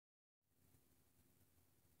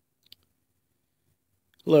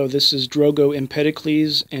Hello, this is Drogo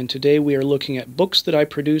Empedocles, and today we are looking at books that I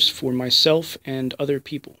produce for myself and other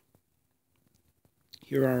people.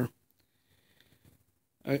 Here are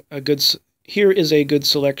here is a good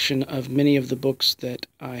selection of many of the books that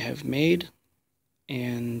I have made,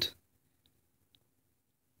 and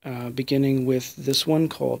beginning with this one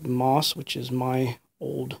called Moss, which is my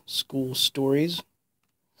old school stories,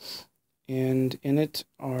 and in it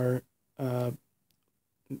are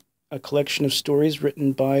a collection of stories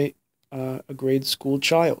written by a grade school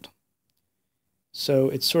child. So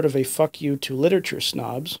it's sort of a fuck you to literature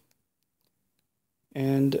snobs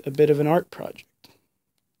and a bit of an art project.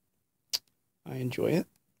 I enjoy it.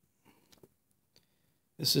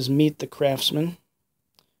 This is Meet the Craftsman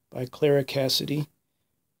by Clara Cassidy,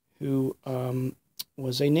 who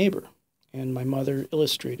was a neighbor, and my mother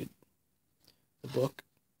illustrated the book,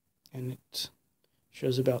 and it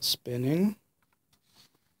shows about spinning,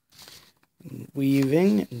 and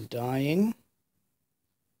weaving and dyeing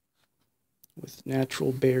with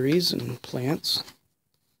natural berries and plants,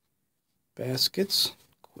 baskets,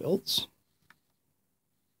 quilts.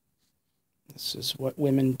 This is what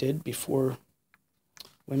women did before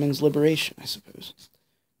women's liberation, I suppose.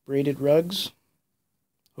 Braided rugs,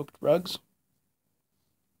 hooked rugs.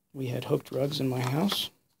 We had hooked rugs in my house.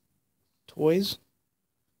 Toys,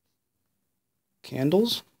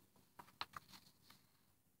 candles,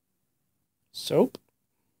 soap,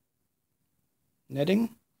 netting.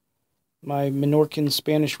 My Menorcan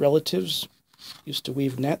Spanish relatives used to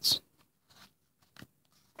weave nets.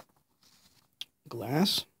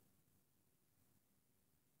 Glass.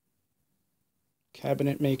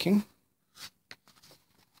 Cabinet making.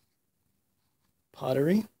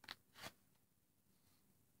 Pottery.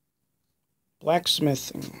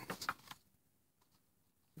 Blacksmithing.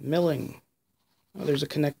 Milling. Oh, there's a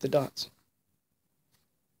connect the dots.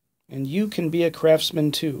 And you can be a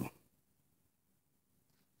craftsman too.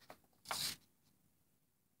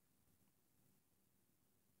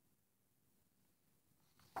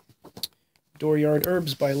 Dooryard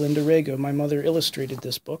Herbs by Linda Rago. My mother illustrated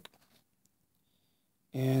this book.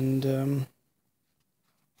 And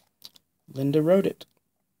Linda wrote it.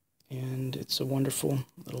 And it's a wonderful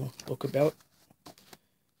little book about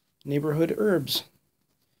neighborhood herbs.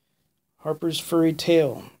 Harper's Furry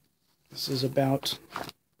Tale. This is about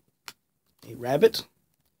a rabbit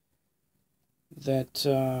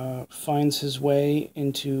that finds his way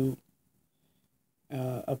into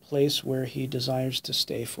a place where he desires to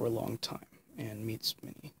stay for a long time and meets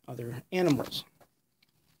many other animals.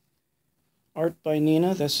 Art by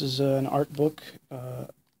Nina. This is an art book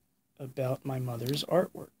about my mother's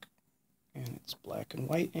artwork, and it's black and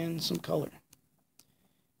white and some color.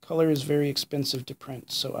 Color is very expensive to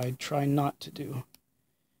print, so I try not to do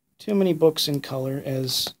too many books in color,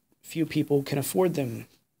 as few people can afford them.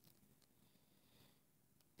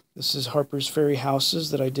 This is Harper's Fairy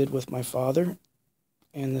Houses that I did with my father,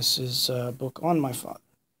 and this is a book on my father.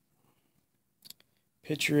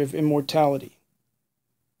 Picture of Immortality,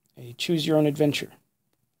 a choose-your-own-adventure.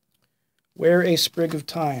 Wear a Sprig of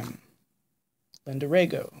Time, Linda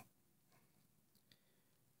Rago.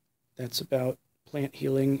 That's about plant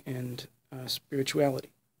healing and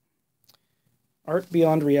spirituality. Art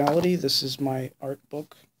Beyond Reality. This is my art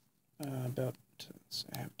book about,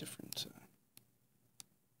 I have different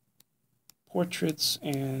portraits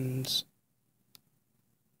and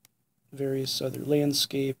various other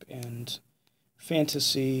landscape and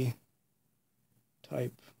fantasy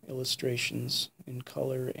type illustrations in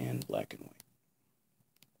color and black and white.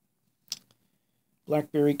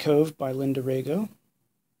 Blackberry Cove by Linda Rago.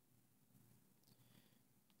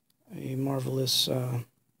 A marvelous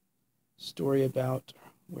story about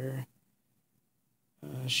where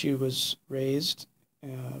she was raised,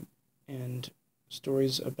 and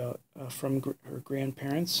stories about from her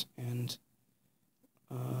grandparents, and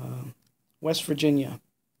West Virginia,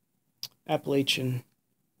 Appalachian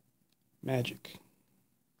magic.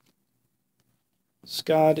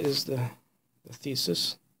 Scod is the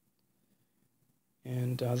thesis,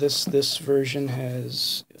 and this version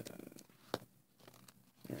has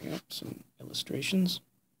there we go, some illustrations.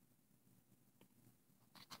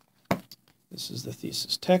 This is the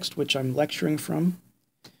thesis text, which I'm lecturing from,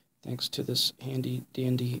 thanks to this handy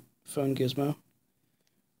dandy phone gizmo.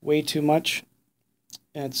 Way Too Much.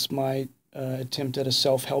 That's my attempt at a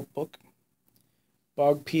self-help book.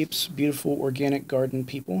 Bog Peeps, Beautiful Organic Garden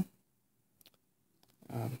People.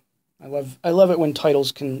 I love it when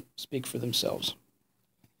titles can speak for themselves.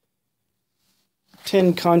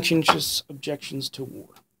 10 Conscientious Objections to War.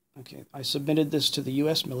 Okay, I submitted this to the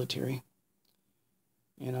U.S. military,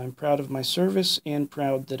 And I'm proud of my service and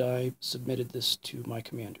proud that I submitted this to my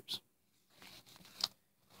commanders.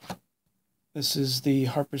 This is the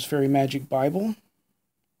Harper's Ferry Magic Bible.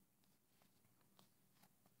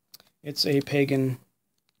 It's a pagan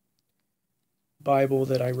Bible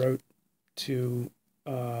that I wrote to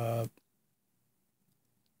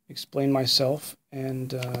explain myself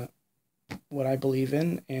and what I believe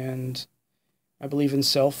in. And I believe in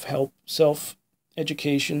self-help,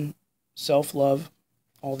 self-education, self-love.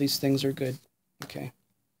 All these things are good. Okay.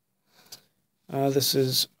 This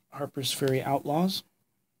is Harper's Ferry Outlaws,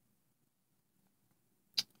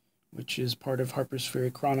 which is part of Harper's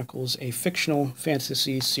Ferry Chronicles, a fictional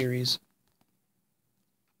fantasy series.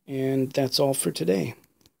 And that's all for today.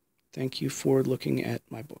 Thank you for looking at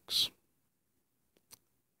my books.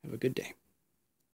 Have a good day.